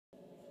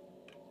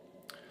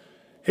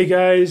Hey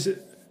guys,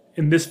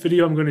 in this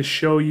video I'm going to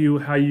show you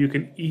how you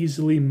can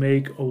easily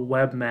make a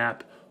web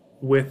map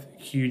with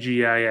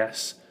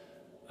QGIS.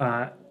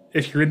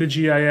 If you're into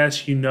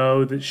GIS, you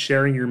know that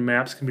sharing your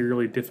maps can be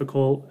really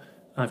difficult.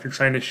 If you're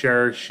trying to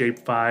share shape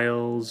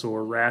files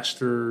or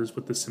rasters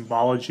with the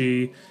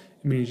symbology,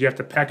 it means you have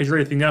to package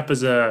everything up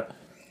as a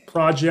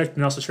project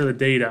and also share the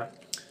data.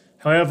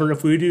 However,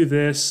 if we do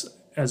this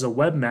as a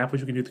web map,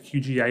 which we can do with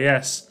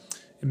QGIS,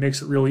 it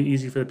makes it really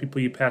easy for the people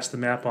you pass the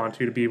map on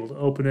to be able to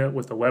open it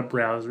with a web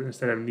browser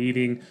instead of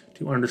needing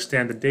to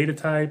understand the data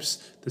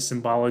types, the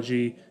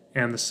symbology,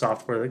 and the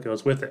software that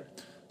goes with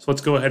it. So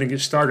let's go ahead and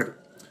get started.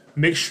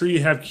 Make sure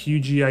you have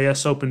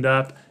QGIS opened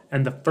up,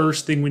 and the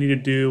first thing we need to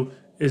do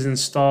is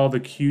install the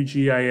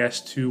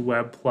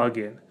qgis2web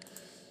plugin.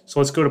 So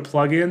let's go to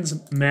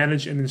Plugins,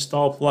 Manage and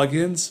Install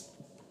Plugins,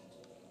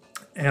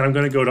 and I'm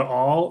going to go to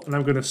All, and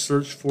I'm going to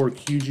search for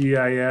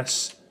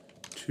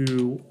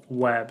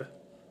qgis2web.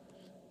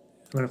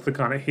 I'm going to click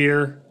on it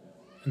here,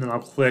 and then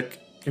I'll click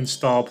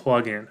Install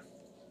Plugin.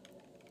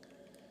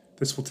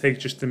 This will take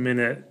just a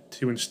minute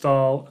to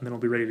install, and then it'll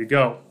be ready to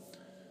go.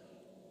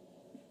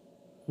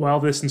 While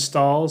this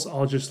installs,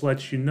 I'll just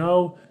let you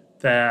know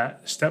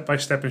that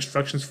step-by-step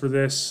instructions for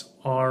this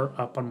are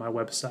up on my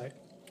website.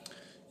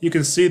 You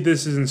can see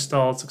this is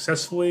installed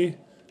successfully,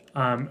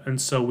 and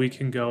so we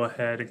can go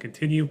ahead and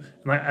continue.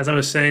 And as I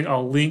was saying,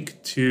 I'll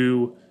link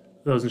to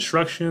those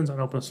instructions on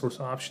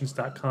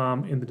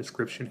opensourceoptions.com in the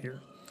description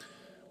here.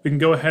 We can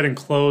go ahead and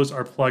close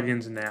our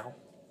plugins now.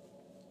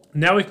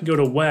 Now we can go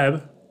to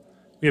Web.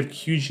 We have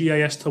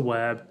QGIS to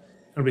Web,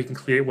 and we can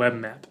create Web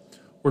Map.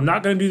 We're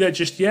not going to do that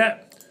just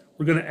yet.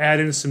 We're going to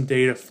add in some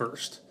data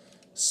first.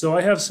 So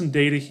I have some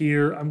data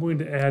here. I'm going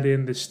to add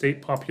in the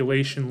state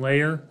population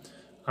layer.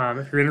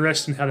 If you're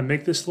interested in how to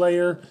make this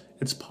layer,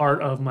 it's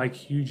part of my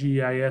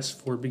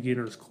QGIS for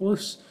Beginners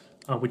course,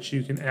 which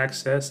you can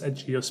access at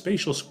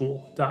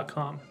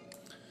geospatialschool.com.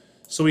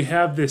 So we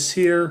have this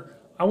here.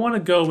 I want to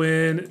go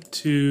in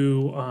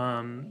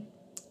to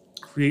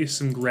create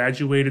some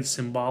graduated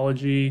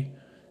symbology,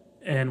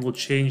 and we'll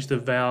change the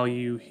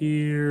value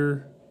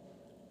here.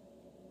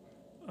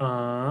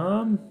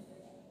 I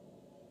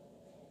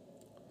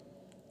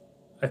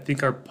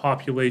think our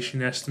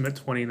population estimate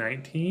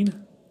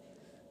 2019,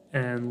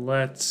 and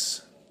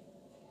let's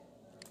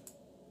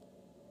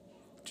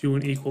do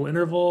an equal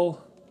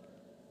interval,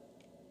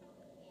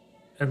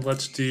 and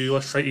let's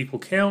try equal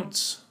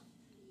counts.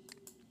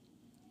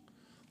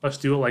 Let's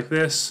do it like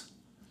this,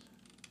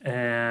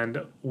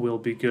 and we'll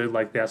be good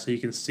like that. So you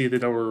can see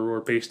that we're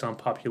based on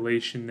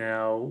population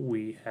now.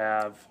 We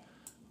have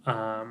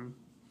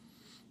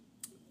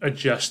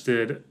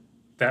adjusted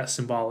that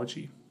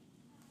symbology.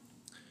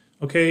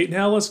 Okay,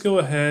 now let's go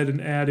ahead and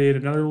add in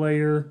another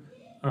layer.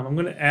 I'm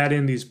going to add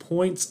in these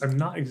points. I'm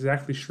not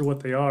exactly sure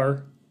what they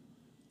are,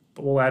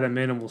 but we'll add them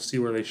in and we'll see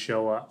where they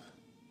show up.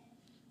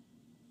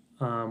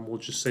 We'll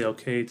just say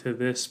okay to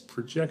this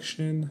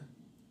projection.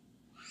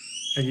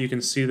 And you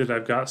can see that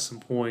I've got some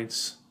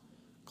points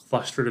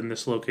clustered in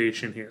this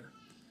location here.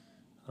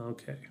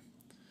 Okay,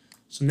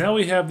 so now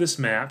we have this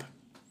map,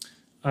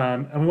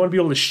 and we want to be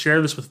able to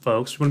share this with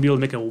folks. We want to be able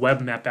to make a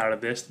web map out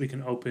of this that we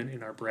can open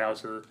in our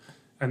browser.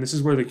 And this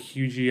is where the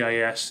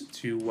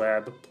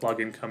QGIS2web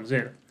plugin comes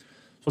in.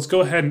 So let's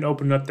go ahead and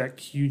open up that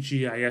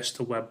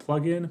QGIS2web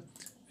plugin,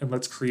 and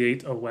let's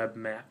create a web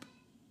map.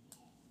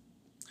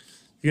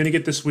 You're going to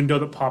get this window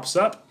that pops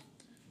up.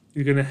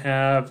 You're going to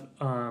have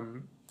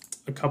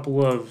a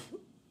couple of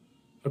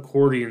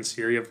accordions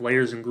here. You have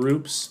layers and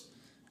groups,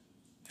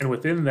 and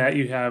within that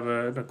you have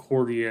an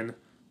accordion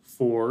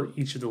for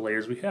each of the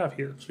layers we have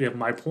here. So we have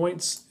my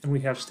points and we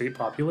have state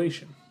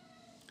population.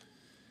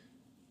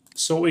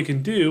 So what we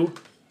can do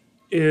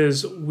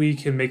is we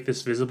can make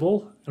this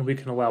visible and we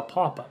can allow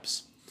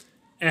pop-ups.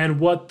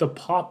 And what the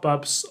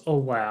pop-ups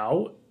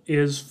allow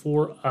is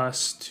for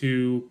us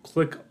to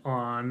click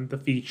on the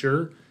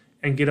feature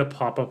and get a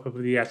pop-up of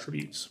the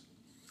attributes.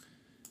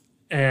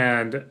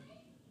 And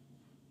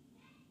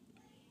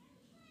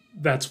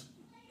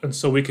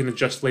so we can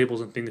adjust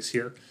labels and things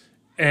here.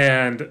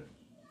 And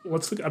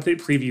let's click update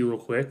preview real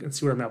quick and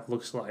see what our map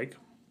looks like,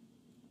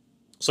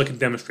 so I can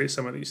demonstrate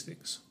some of these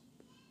things.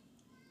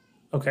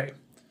 Okay,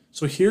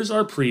 so here's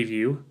our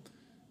preview.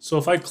 So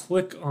if I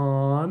click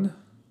on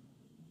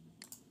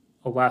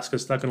Alaska,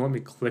 it's not going to let me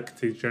click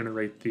to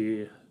generate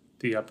the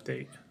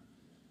update.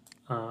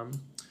 But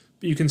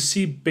you can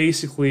see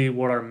basically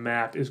what our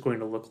map is going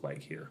to look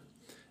like here.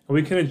 And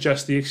we can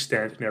adjust the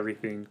extent and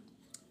everything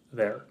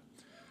there.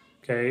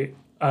 Okay,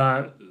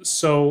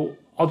 so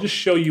I'll just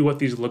show you what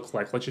these look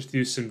like. Let's just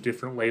do some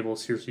different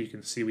labels here so you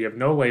can see. We have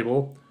no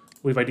label,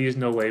 we have ID is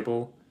no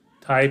label,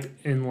 type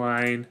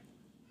inline,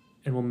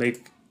 and we'll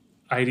make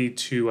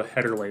ID2 a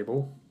header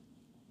label.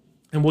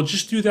 And we'll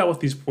just do that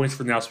with these points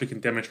for now so we can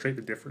demonstrate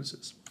the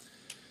differences.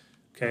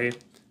 Okay,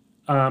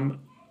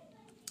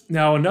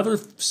 now another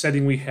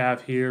setting we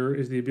have here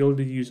is the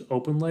ability to use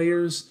open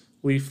layers,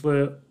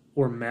 leaflet,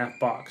 or map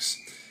box.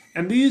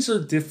 And these are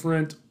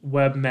different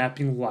web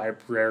mapping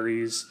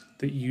libraries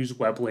that use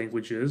web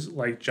languages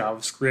like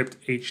JavaScript,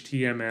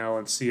 HTML,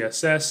 and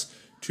CSS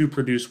to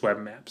produce web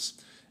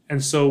maps.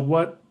 And so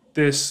what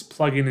this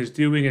plugin is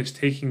doing is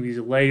taking these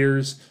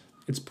layers,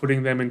 it's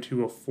putting them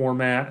into a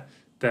format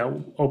that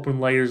Open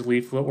Layers,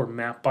 Leaflet, or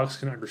Mapbox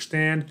can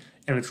understand,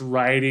 and it's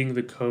writing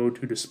the code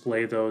to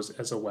display those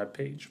as a web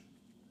page.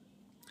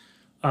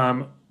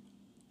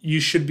 You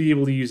should be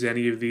able to use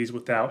any of these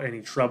without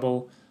any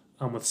trouble.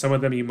 With some of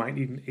them, you might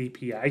need an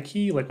API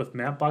key. Like with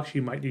Mapbox,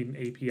 you might need an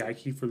API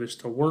key for this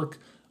to work.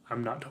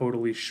 I'm not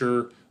totally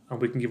sure.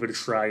 We can give it a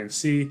try and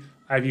see.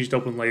 I've used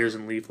Open Layers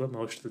and Leaflet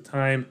most of the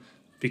time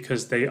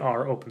because they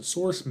are open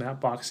source.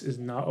 Mapbox is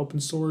not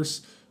open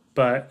source,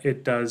 but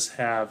it does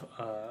have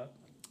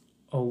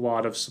a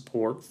lot of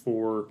support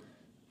for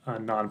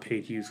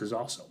non-paid users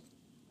also.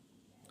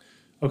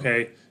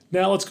 Okay,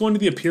 now let's go into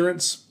the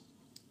appearance.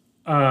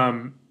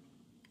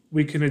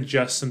 We can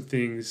adjust some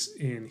things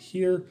in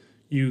here.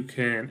 You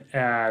can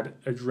add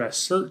address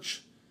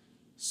search.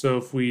 So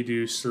if we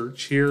do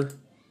search here,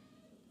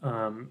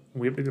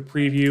 we update the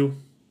preview,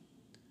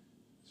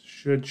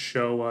 should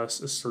show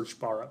us a search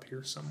bar up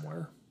here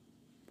somewhere.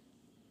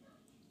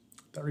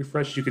 That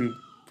refresh, you can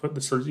put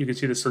the search, you can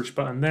see the search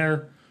button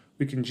there.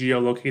 We can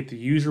geolocate the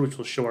user, which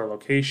will show our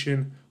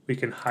location. We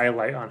can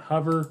highlight on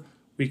hover.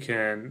 We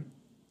can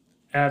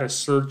add a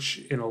search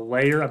in a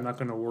layer. I'm not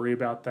going to worry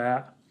about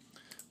that.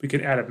 We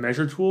can add a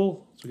measure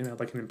tool. So we can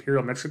add like an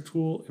imperial measure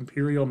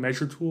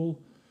tool,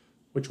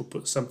 which will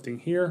put something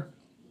here.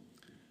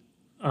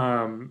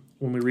 When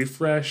we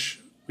refresh,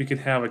 we can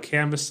have a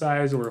canvas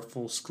size or a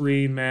full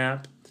screen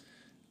map.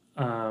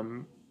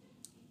 And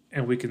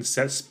we can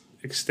set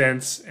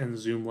extents and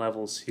zoom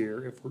levels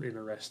here if we're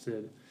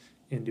interested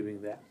in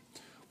doing that.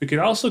 We can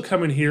also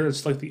come in here and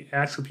select the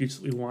attributes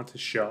that we want to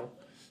show.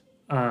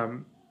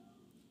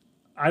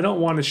 I don't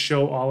want to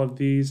show all of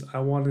these. I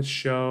want to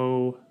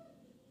show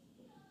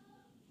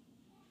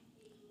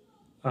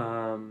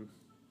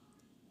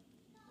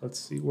let's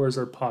see, where's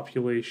our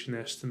population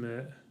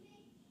estimate?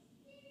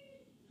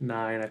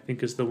 9, I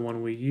think, is the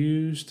one we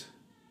used.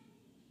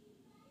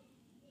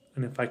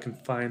 And if I can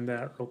find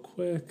that real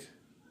quick.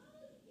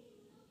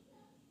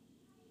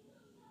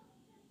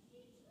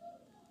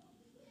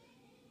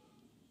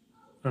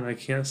 And I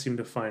can't seem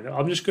to find it.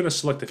 I'm just going to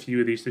select a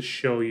few of these to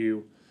show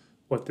you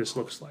what this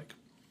looks like.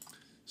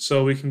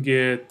 So we can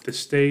get the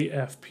state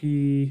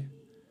FP.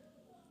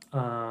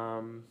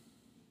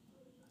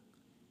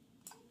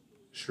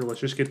 Sure,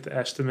 let's just get the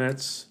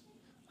estimates.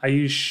 I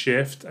use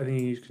Shift. I think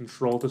you use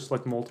Control to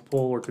select multiple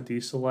or to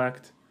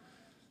deselect.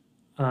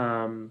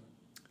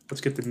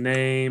 Let's get the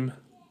name,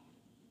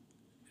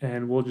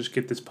 and we'll just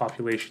get this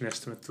population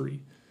estimate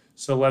 3.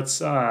 So let's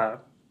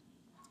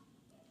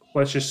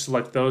just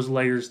select those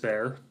layers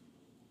there.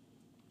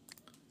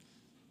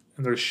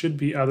 And there should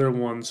be other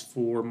ones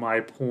for my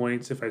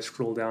points. If I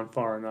scroll down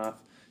far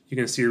enough, you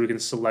can see we can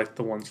select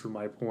the ones for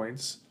my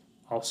points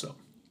also.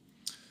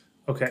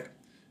 Okay.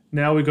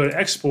 Now we go to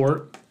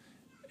export,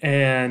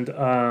 and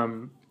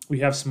we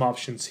have some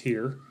options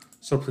here.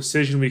 So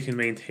precision, we can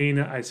maintain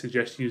it. I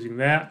suggest using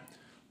that.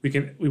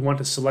 We want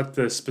to select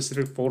the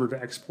specific folder to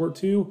export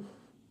to,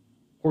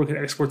 or we can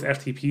export the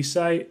FTP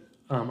site.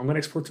 I'm going to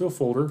export to a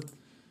folder.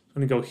 I'm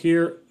going to go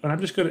here, and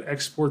I'm just going to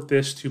export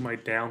this to my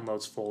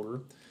downloads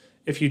folder.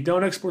 If you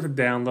don't export to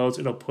downloads,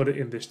 it'll put it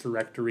in this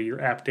directory,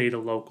 your app data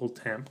local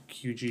temp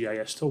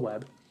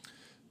QGIS2web.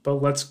 But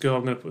let's go.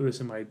 I'm going to put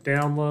this in my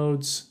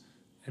downloads,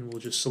 and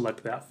we'll just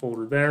select that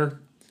folder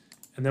there.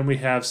 And then we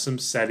have some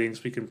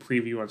settings. We can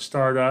preview on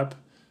startup.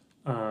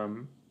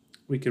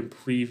 We can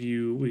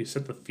preview, we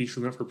set the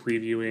feature limit for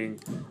previewing,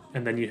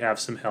 and then you have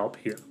some help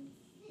here.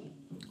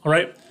 All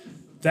right,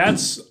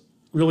 that's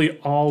really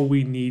all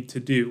we need to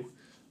do.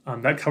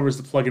 That covers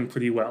the plugin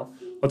pretty well.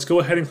 Let's go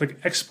ahead and click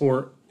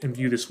export and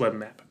view this web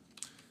map.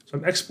 So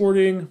I'm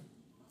exporting,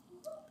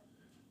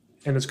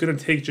 and it's going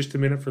to take just a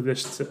minute for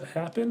this to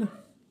happen.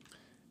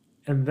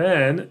 And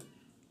then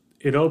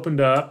it opened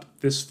up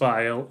this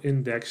file,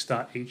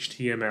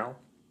 index.html.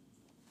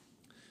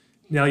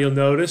 Now you'll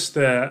notice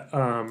that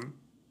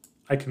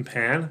I can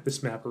pan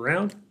this map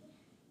around.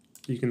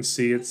 You can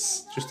see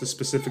it's just a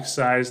specific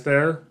size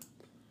there.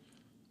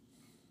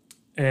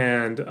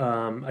 And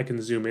I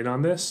can zoom in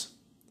on this.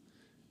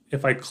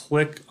 If I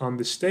click on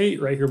the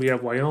state, right here we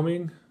have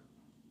Wyoming.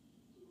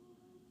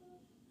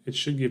 It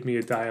should give me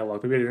a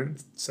dialog. Maybe I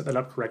didn't set that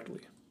up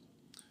correctly.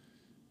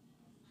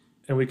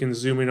 And we can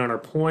zoom in on our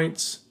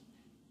points.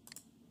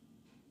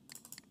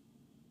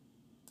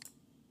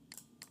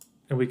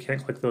 And we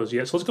can't click those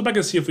yet. So let's go back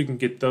and see if we can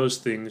get those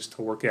things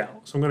to work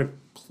out. So I'm going to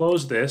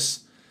close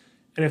this.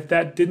 And if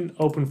that didn't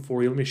open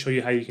for you, let me show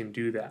you how you can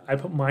do that. I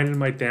put mine in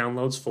my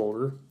downloads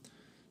folder.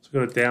 So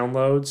go to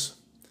downloads.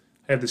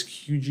 I have this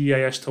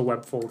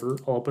QGIS2web folder.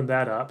 I'll open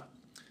that up.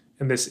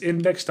 And this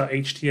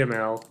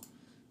index.html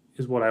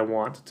is what I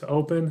want to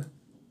open.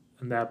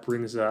 And that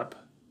brings up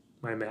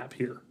my map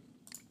here.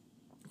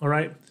 All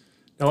right.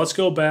 Now let's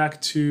go back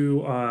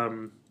to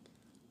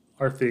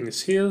our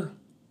things here.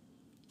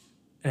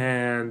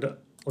 And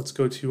let's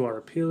go to our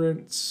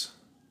appearance.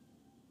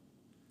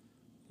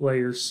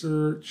 layer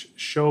search,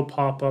 show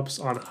pop-ups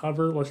on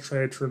hover. Let's try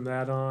to turn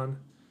that on.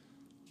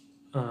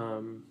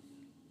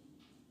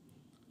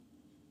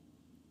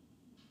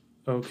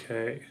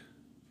 Okay.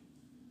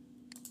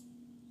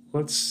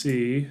 Let's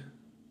see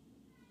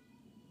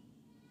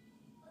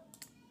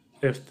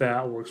if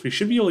that works. We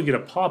should be able to get a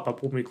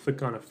pop-up when we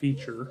click on a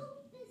feature.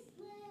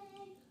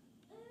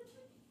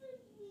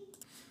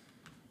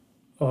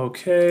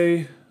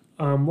 Okay,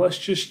 let's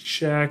just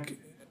check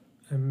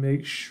and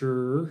make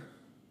sure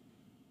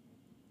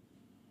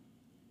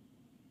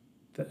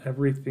that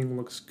everything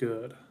looks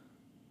good. I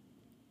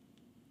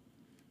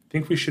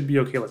think we should be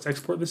okay. Let's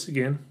export this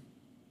again.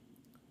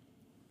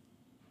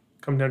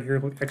 Come down here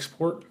and click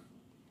export.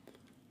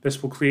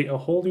 This will create a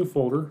whole new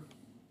folder,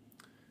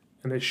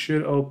 and it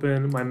should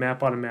open my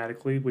map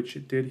automatically, which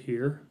it did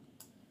here.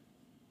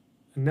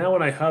 And now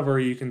when I hover,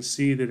 you can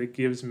see that it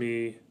gives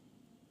me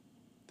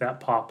that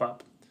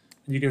pop-up.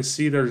 And you can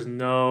see there's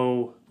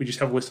no, we just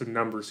have a list of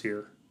numbers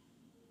here.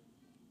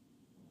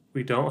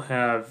 We don't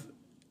have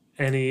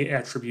any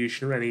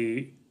attribution or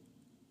any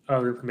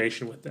other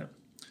information with them.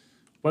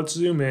 Let's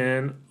zoom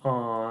in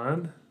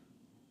on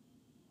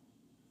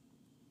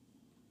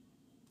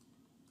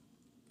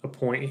a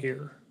point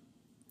here.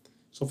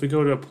 So if we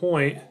go to a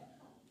point,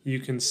 you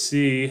can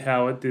see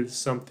how it did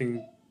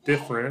something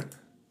different.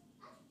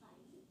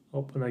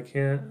 Oh, and I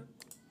can't.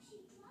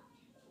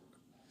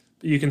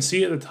 But you can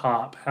see at the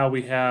top how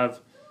we have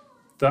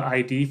the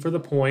ID for the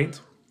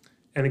point,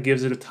 and it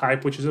gives it a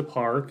type, which is a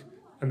park,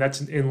 and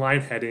that's an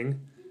inline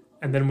heading.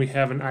 And then we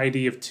have an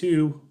ID of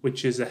 2,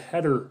 which is a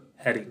header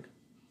heading.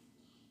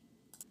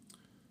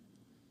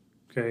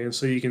 Okay, and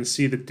so you can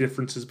see the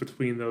differences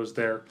between those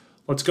there.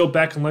 Let's go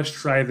back and let's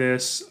try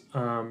this,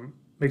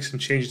 make some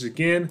changes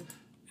again,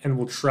 and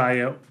we'll try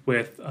it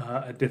with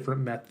a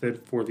different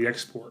method for the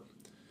export.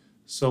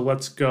 So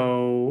let's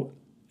go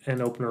and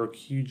open our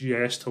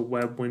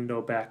QGIS2web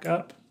window back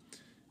up.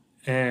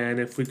 And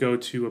if we go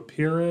to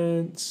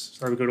appearance,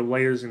 we go to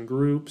layers and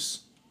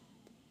groups.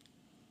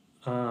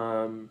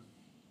 So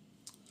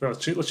let's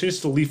change this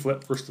to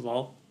leaflet first of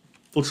all.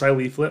 We'll try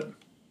leaflet.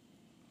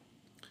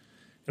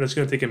 And it's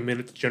going to take a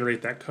minute to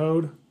generate that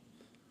code.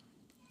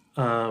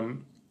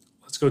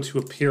 Let's go to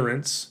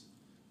appearance.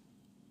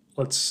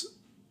 Let's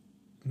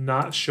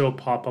not show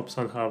pop-ups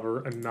on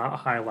hover and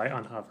not highlight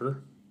on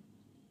hover.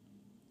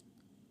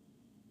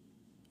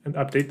 And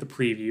update the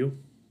preview.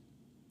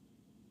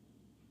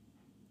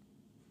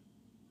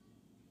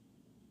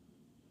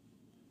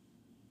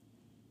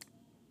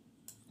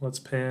 Let's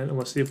pan and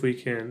let's see if we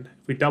can,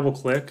 if we double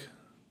click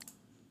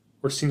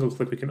or single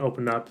click, we can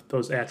open up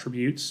those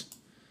attributes.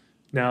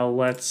 Now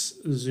let's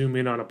zoom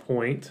in on a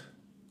point.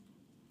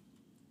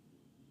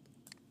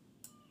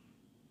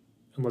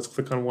 And let's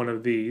click on one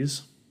of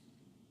these.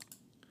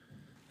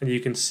 And you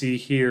can see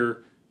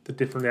here the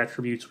different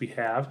attributes we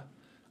have.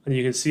 And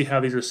you can see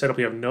how these are set up.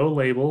 We have no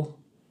label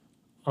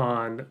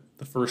on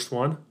the first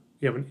one.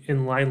 We have an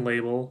inline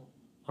label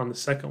on the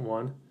second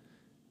one.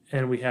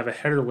 And we have a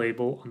header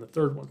label on the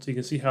third one. So you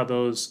can see how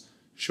those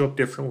show up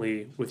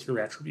differently with your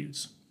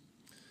attributes.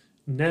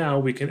 Now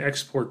we can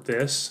export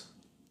this.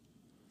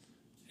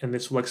 And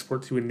this will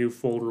export to a new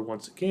folder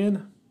once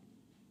again.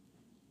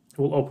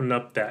 We'll open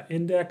up that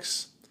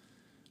index.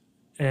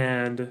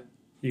 And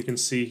you can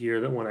see here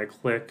that when I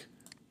click,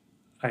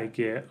 I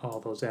get all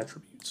those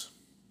attributes.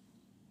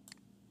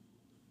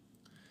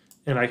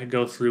 And I could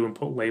go through and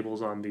put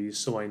labels on these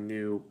so I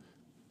knew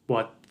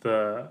what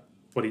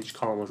each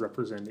column was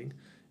representing.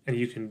 And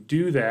you can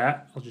do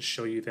that, I'll just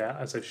show you that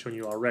as I've shown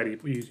you already,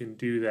 but you can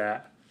do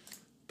that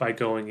by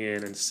going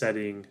in and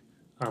setting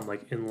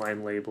like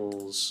inline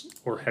labels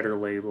or header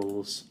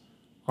labels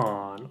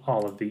on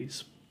all of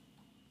these.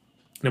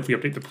 And if we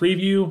update the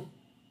preview,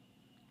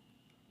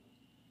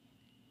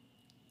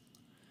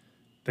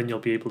 then you'll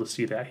be able to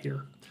see that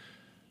here.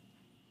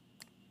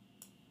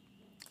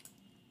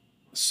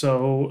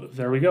 So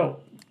there we go.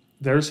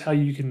 There's how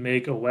you can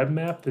make a web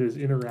map that is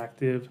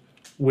interactive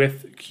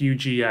with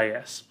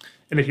QGIS.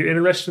 And if you're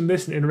interested in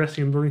this and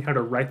interested in learning how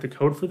to write the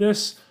code for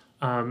this,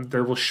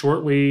 there will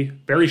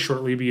very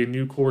shortly, be a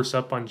new course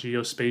up on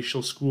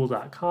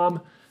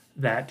geospatialschool.com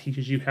that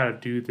teaches you how to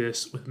do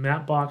this with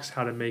Mapbox,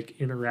 how to make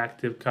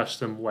interactive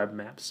custom web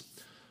maps.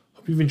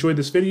 Hope you've enjoyed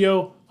this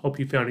video. Hope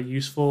you found it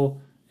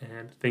useful,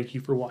 and thank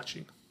you for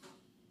watching.